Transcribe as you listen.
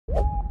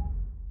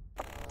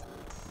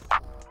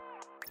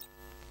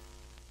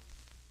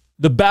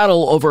The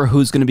battle over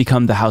who's going to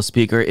become the House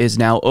Speaker is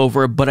now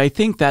over, but I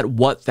think that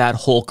what that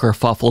whole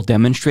kerfuffle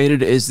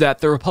demonstrated is that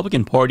the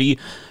Republican Party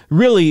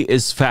really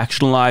is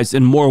factionalized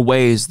in more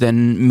ways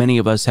than many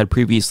of us had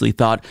previously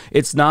thought.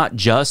 It's not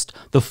just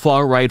the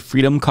far-right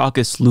Freedom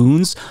Caucus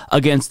loons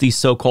against these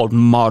so-called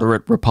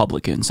moderate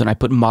Republicans, and I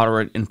put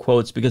moderate in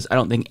quotes because I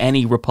don't think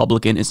any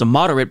Republican is a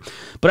moderate,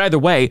 but either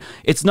way,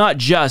 it's not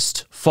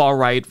just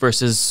far-right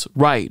versus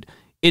right.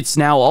 It's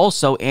now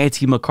also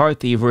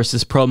anti-McCarthy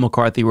versus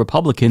pro-McCarthy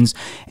Republicans,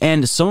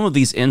 and some of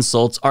these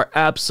insults are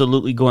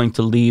absolutely going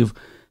to leave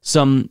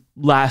some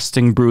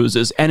lasting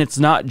bruises. And it's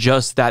not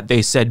just that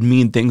they said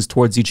mean things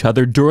towards each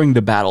other during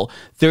the battle.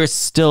 They're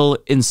still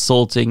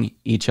insulting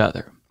each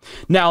other.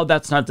 Now,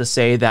 that's not to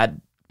say that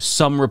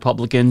some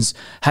Republicans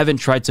haven't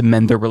tried to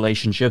mend their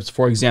relationships.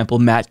 For example,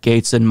 Matt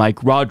Gaetz and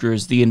Mike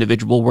Rogers, the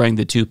individual wearing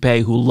the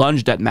toupee who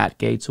lunged at Matt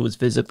Gaetz, who was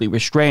physically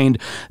restrained,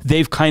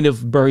 they've kind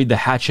of buried the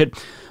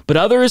hatchet. But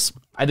others,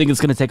 I think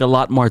it's going to take a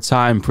lot more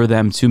time for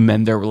them to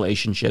mend their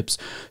relationships.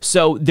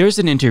 So there's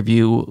an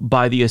interview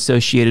by the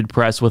Associated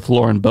Press with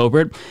Lauren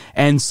Boebert,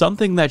 and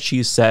something that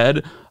she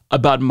said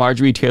about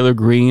Marjorie Taylor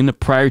Greene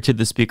prior to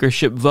the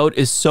speakership vote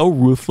is so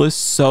ruthless,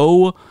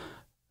 so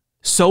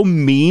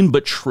mean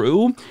but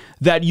true,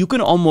 that you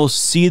can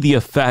almost see the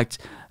effect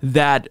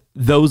that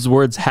those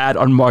words had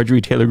on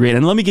Marjorie Taylor Greene.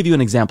 And let me give you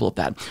an example of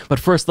that. But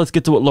first, let's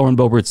get to what Lauren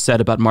Boebert said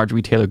about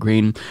Marjorie Taylor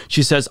Greene.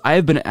 She says, "I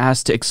have been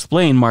asked to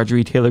explain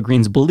Marjorie Taylor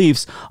Greene's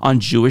beliefs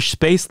on Jewish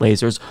space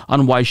lasers,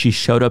 on why she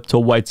showed up to a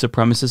white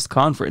supremacist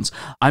conference.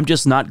 I'm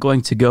just not going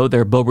to go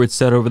there," Boebert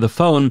said over the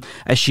phone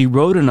as she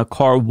rode in a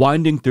car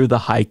winding through the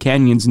high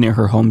canyons near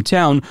her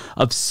hometown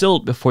of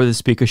Silt before the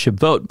speakership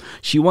vote.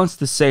 She wants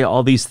to say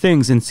all these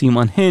things and seem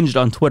unhinged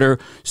on Twitter,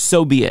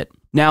 so be it.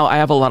 Now, I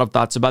have a lot of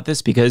thoughts about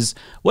this because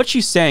what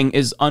she's saying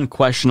is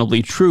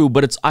unquestionably true,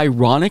 but it's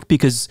ironic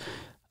because,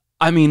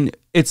 I mean,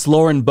 it's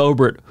Lauren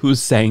Boebert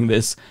who's saying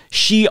this.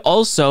 She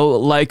also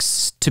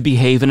likes to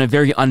behave in a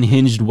very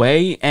unhinged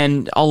way,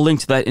 and I'll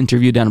link to that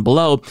interview down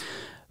below.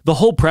 The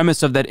whole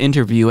premise of that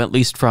interview, at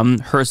least from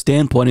her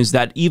standpoint, is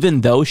that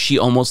even though she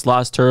almost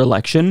lost her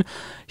election,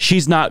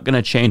 she's not going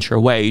to change her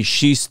ways.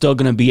 She's still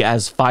going to be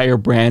as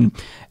firebrand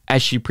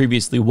as she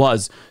previously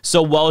was.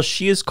 So while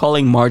she is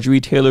calling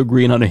Marjorie Taylor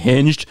Greene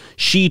unhinged,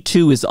 she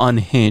too is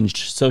unhinged.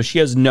 So she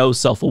has no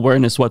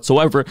self-awareness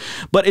whatsoever.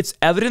 But it's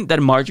evident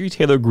that Marjorie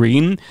Taylor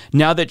Greene,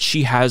 now that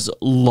she has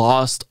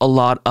lost a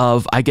lot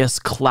of, I guess,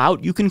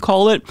 clout, you can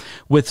call it,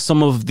 with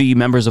some of the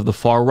members of the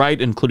far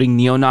right, including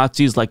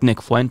neo-Nazis like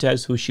Nick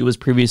Fuentes, who she was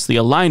previously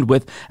aligned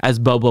with, as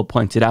Bobo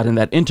pointed out in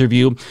that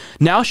interview,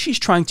 now she's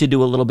trying to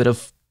do a little bit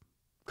of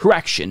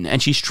correction,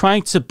 and she's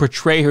trying to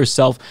portray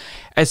herself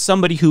as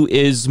somebody who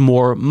is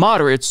more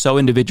moderate, so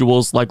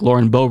individuals like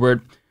Lauren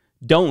Boebert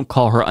don't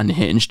call her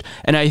unhinged.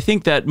 And I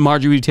think that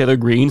Marjorie Taylor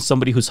Greene,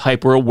 somebody who's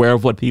hyper aware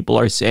of what people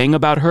are saying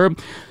about her,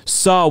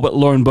 saw what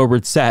Lauren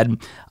Boebert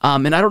said.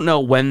 And I don't know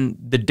when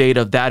the date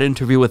of that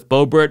interview with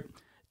Boebert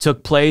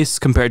took place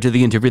compared to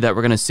the interview that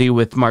we're going to see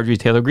with Marjorie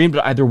Taylor Greene,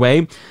 but either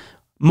way,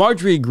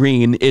 Marjorie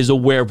Greene is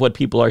aware of what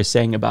people are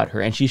saying about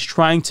her, and she's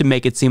trying to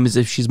make it seem as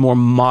if she's more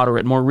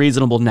moderate, more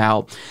reasonable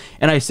now.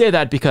 And I say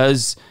that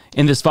because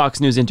in this Fox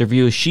News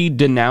interview, she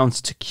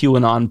denounced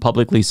QAnon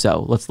publicly.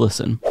 So let's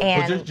listen.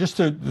 Well, just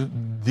to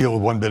deal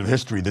with one bit of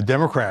history, the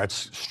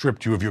Democrats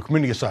stripped you of your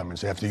community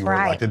assignments after you were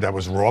elected. That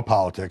was raw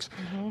politics.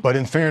 But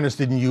in fairness,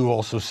 didn't you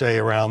also say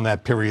around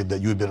that period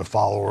that you had been a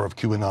follower of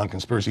QAnon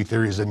conspiracy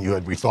theories and you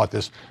had rethought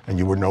this and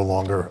you were no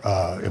longer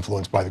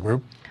influenced by the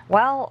group?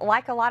 Well,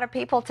 like a lot of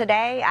people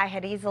today, I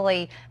had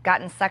easily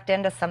gotten sucked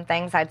into some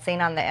things I'd seen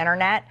on the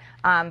internet,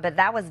 but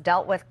that was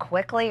dealt with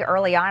quickly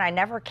early on. I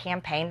never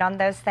campaigned on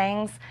those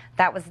things.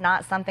 That was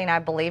not something I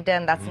believed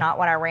in. That's not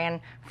what I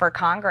ran for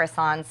Congress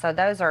on. So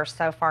those are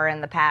so far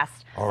in the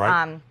past. All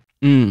right.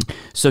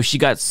 So she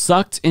got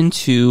sucked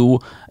into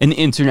an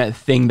internet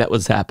thing that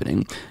was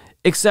happening.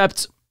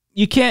 Except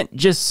you can't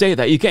just say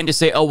that. You can't just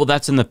say, oh, well,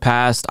 that's in the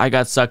past. I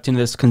got sucked into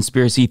this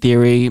conspiracy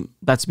theory.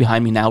 That's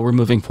behind me now. We're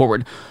moving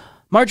forward.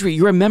 Marjorie,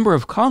 you're a member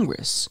of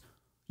Congress.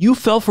 You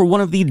fell for one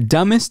of the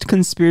dumbest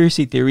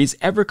conspiracy theories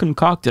ever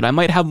concocted. I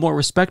might have more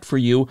respect for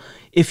you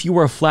if you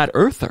were a flat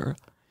earther.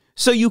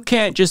 So you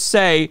can't just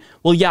say,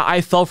 well, yeah,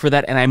 I fell for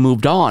that and I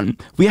moved on.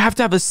 We have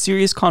to have a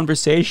serious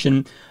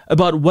conversation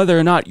about whether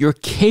or not you're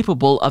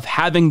capable of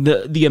having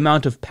the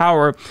amount of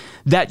power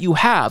that you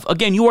have.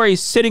 Again, you are a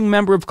sitting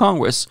member of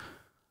Congress.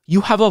 You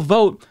have a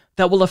vote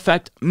that will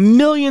affect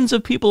millions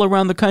of people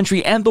around the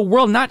country and the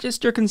world, not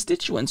just your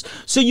constituents.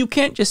 So you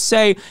can't just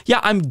say, yeah,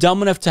 I'm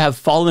dumb enough to have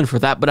fallen for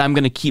that, but I'm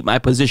going to keep my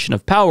position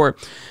of power.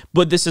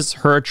 But this is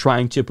her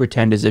trying to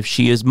pretend as if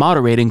she is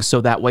moderating,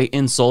 so that way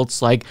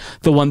insults like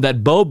the one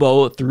that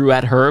Bobo threw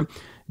at her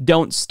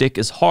don't stick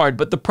as hard.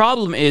 But the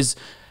problem is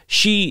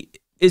she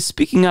is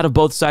speaking out of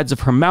both sides of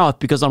her mouth,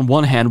 because on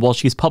one hand, while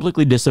she's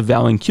publicly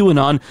disavowing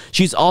QAnon,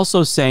 she's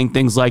also saying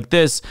things like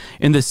this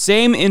in the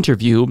same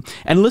interview.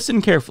 And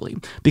listen carefully,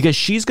 because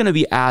she's going to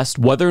be asked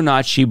whether or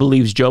not she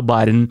believes Joe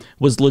Biden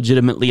was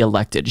legitimately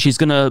elected. She's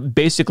going to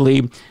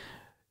basically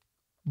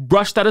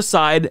brush that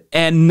aside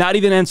and not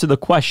even answer the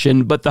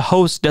question, but the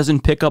host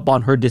doesn't pick up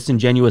on her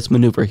disingenuous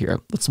maneuver here.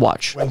 Let's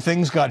watch. When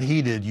things got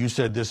heated, you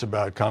said this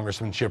about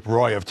Congressman Chip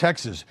Roy of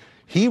Texas.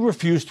 He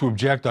refused to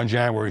object on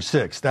January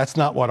 6th. That's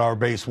not what our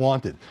base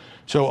wanted.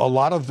 So a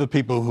lot of the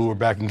people who were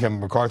backing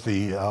Kevin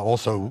McCarthy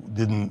also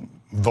didn't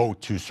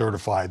vote to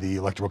certify the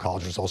Electoral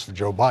College results for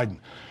Joe Biden.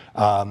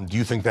 Do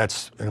you think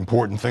that's an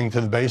important thing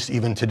to the base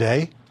even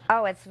today?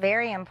 Oh, it's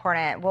very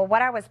important. Well,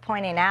 what I was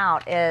pointing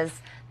out is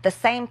the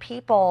same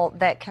people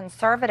that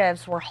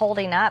conservatives were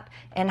holding up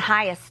in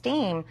high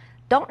esteem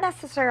don't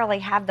necessarily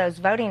have those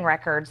voting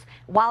records,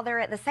 while they're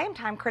at the same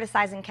time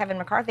criticizing Kevin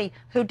McCarthy,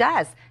 who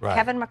does. Right.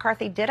 Kevin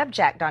McCarthy did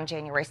object on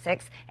January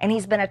 6th, and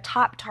he's been a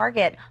top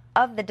target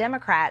of the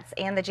Democrats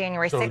and the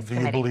January 6th committee. So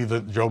do you believe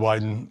that Joe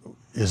Biden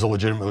is a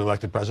legitimately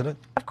elected president?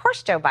 Of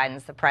course Joe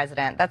Biden's the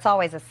president. That's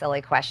always a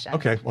silly question.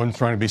 Okay, I wasn't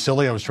trying to be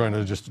silly. I was trying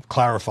to just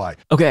clarify.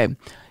 Okay,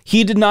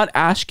 he did not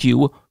ask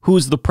you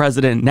who's the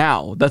president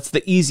now. That's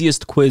the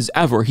easiest quiz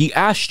ever. He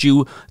asked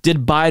you,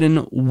 did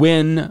Biden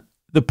win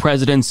the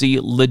presidency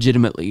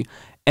legitimately?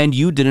 And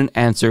you didn't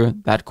answer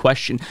that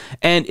question.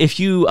 And if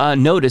you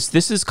notice,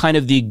 this is kind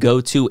of the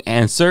go-to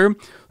answer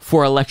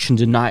for election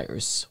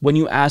deniers. When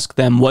you ask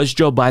them, was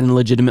Joe Biden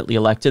legitimately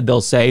elected?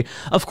 They'll say,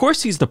 of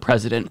course he's the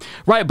president.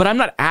 Right, but I'm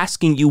not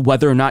asking you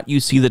whether or not you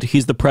see that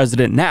he's the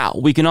president now.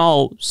 We can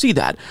all see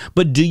that.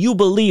 But do you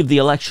believe the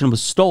election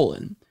was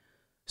stolen?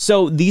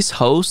 So these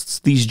hosts,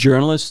 these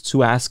journalists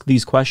who ask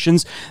these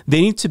questions,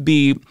 they need to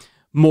be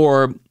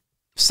more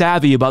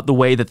savvy about the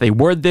way that they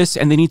word this,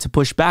 and they need to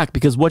push back,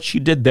 because what she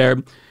did there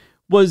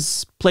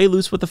was play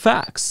loose with the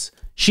facts.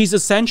 She's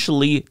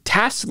essentially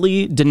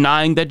tacitly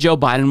denying that Joe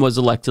Biden was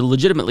elected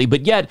legitimately,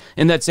 but yet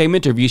in that same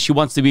interview, she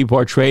wants to be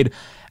portrayed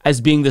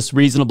as being this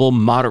reasonable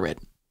moderate.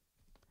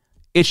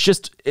 It's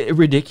just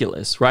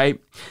ridiculous,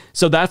 right?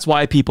 So that's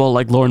why people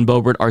like Lauren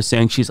Boebert are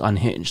saying she's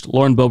unhinged.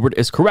 Lauren Boebert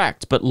is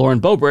correct, but Lauren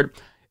Boebert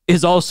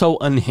is also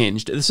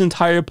unhinged. This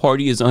entire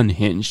party is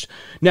unhinged.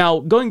 Now,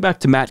 going back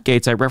to Matt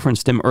Gaetz, I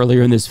referenced him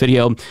earlier in this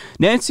video.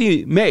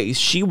 Nancy Mace,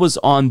 she was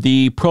on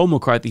the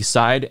pro-McCarthy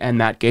side, and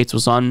Matt Gaetz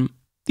was on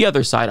the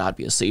other side,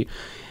 obviously.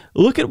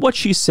 Look at what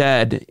she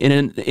said in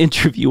an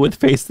interview with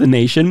Face the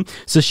Nation.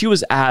 So she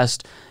was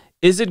asked,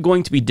 is it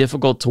going to be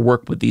difficult to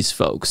work with these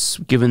folks,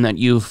 given that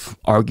you've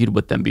argued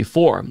with them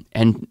before?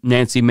 And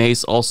Nancy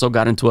Mace also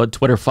got into a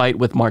Twitter fight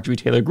with Marjorie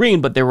Taylor Greene,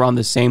 but they were on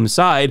the same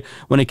side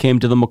when it came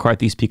to the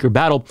McCarthy speaker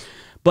battle.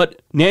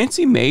 But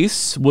Nancy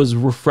Mace was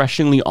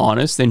refreshingly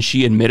honest, and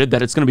she admitted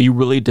that it's going to be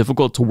really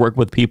difficult to work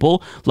with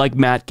people like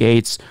Matt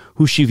Gaetz,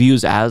 who she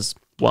views as,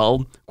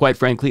 well, quite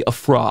frankly, a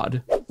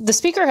fraud. The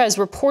speaker has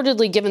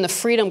reportedly given the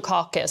Freedom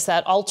Caucus,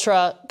 that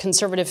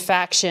ultra-conservative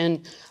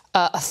faction,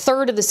 a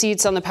third of the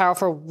seats on the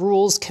Powerful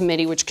Rules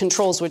Committee, which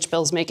controls which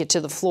bills make it to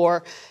the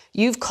floor.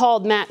 You've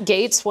called Matt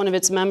Gaetz, one of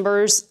its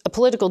members, a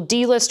political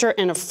D-lister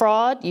and a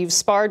fraud. You've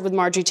sparred with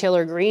Marjorie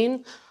Taylor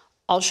Greene.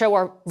 I'll show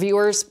our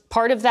viewers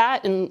part of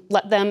that and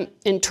let them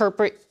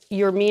interpret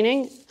your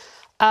meaning.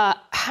 How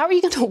are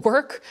you going to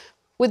work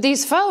with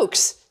these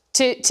folks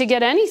to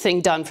get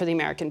anything done for the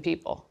American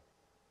people?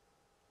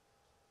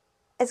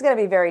 It's going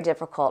to be very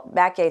difficult.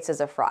 Matt Gaetz is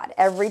a fraud.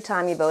 Every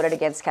time he voted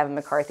against Kevin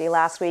McCarthy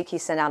last week, he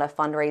sent out a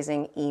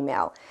fundraising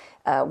email.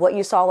 What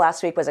you saw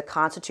last week was a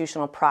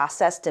constitutional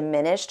process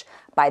diminished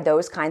by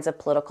those kinds of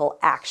political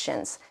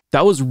actions.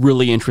 That was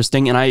really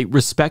interesting, and I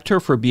respect her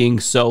for being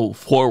so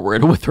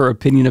forward with her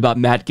opinion about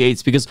Matt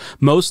Gaetz, because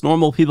most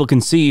normal people can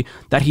see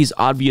that he's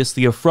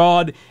obviously a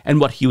fraud, and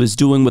what he was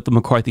doing with the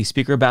McCarthy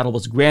speaker battle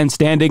was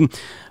grandstanding.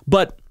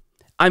 But,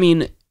 I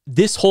mean,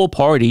 this whole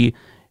party,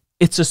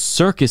 it's a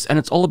circus, and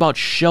it's all about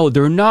show.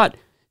 They're not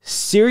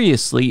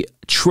seriously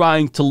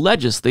trying to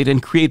legislate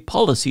and create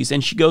policies.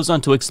 And she goes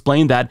on to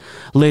explain that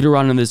later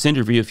on in this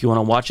interview. If you want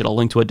to watch it, I'll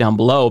link to it down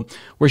below,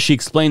 where she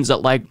explains that,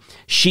 like,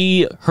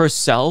 she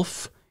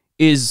herself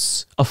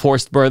is a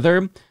forced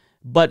birther,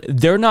 but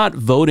they're not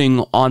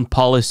voting on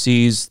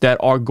policies that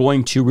are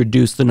going to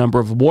reduce the number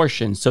of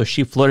abortions. So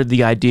she floated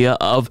the idea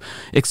of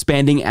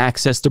expanding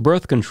access to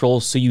birth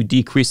control so you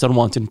decrease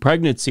unwanted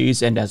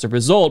pregnancies, and as a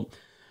result,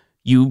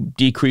 you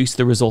decrease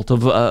the result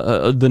of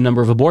the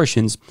number of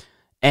abortions.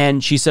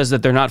 And she says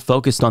that they're not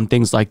focused on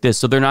things like this,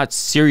 so they're not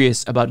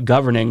serious about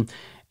governing.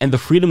 And the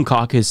Freedom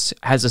Caucus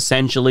has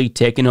essentially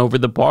taken over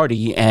the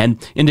party,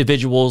 and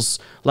individuals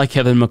like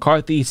Kevin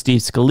McCarthy,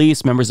 Steve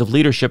Scalise, members of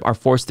leadership are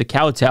forced to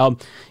kowtow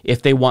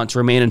if they want to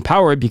remain in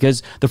power,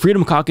 because the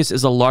Freedom Caucus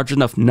is a large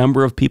enough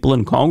number of people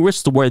in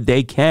Congress to where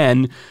they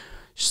can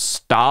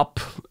stop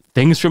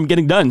things from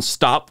getting done,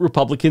 stop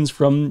Republicans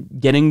from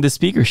getting the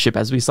speakership,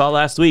 as we saw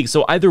last week.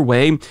 So either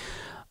way,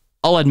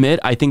 I'll admit,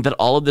 I think that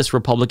all of this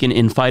Republican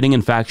infighting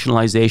and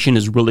factionalization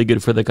is really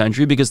good for the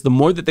country, because the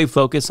more that they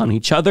focus on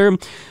each other,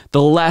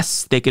 the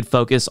less they could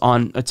focus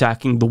on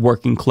attacking the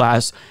working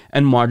class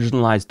and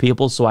marginalized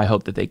people. So I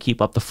hope that they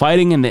keep up the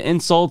fighting and the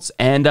insults,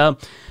 and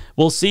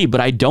we'll see.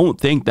 But I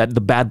don't think that the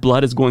bad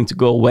blood is going to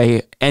go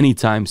away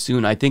anytime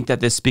soon. I think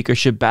that this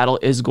speakership battle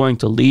is going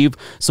to leave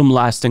some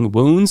lasting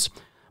wounds,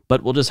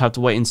 but we'll just have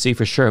to wait and see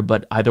for sure.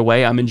 But either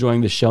way, I'm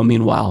enjoying the show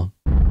meanwhile.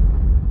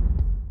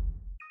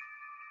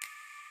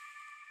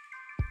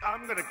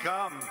 I'm gonna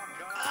come.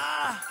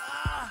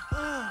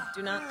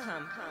 Do not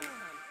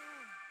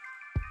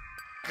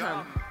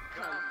come.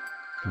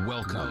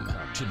 Welcome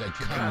to the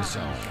Come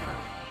Zone.